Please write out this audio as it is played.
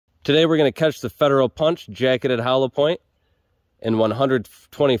Today we're going to catch the Federal Punch jacketed hollow point in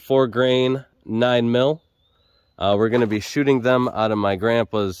 124 grain 9mm. We're going to be shooting them out of my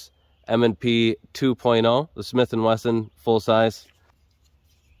grandpa's M&P 2.0, the Smith & Wesson full size.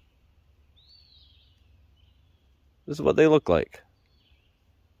 This is what they look like.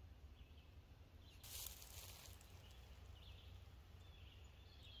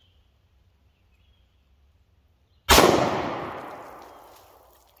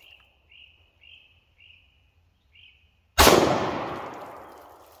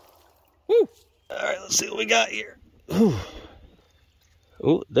 Woo. All right, let's see what we got here.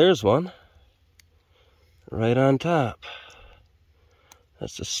 Oh, there's one. Right on top.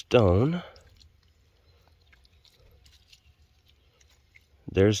 That's a stone.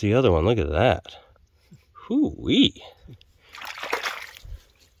 There's the other one. Look at that. Hoo-wee.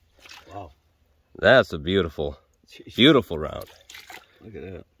 Wow. That's a beautiful, beautiful round. Look at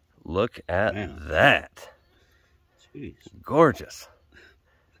that. Look at Man. that. Jeez. Gorgeous.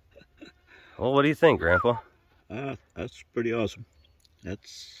 Well, what do you think, Grandpa? That's pretty awesome.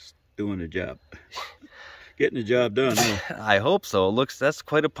 That's doing the job. Getting the job done, huh? I hope so. That's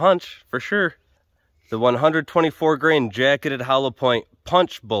quite a punch, for sure. The 124 grain jacketed hollow point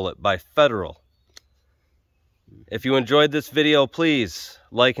punch bullet by Federal. If you enjoyed this video, please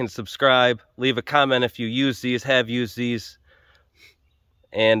like and subscribe. Leave a comment if you use these, have used these.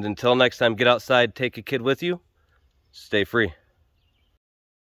 And until next time, get outside, take a kid with you. Stay free.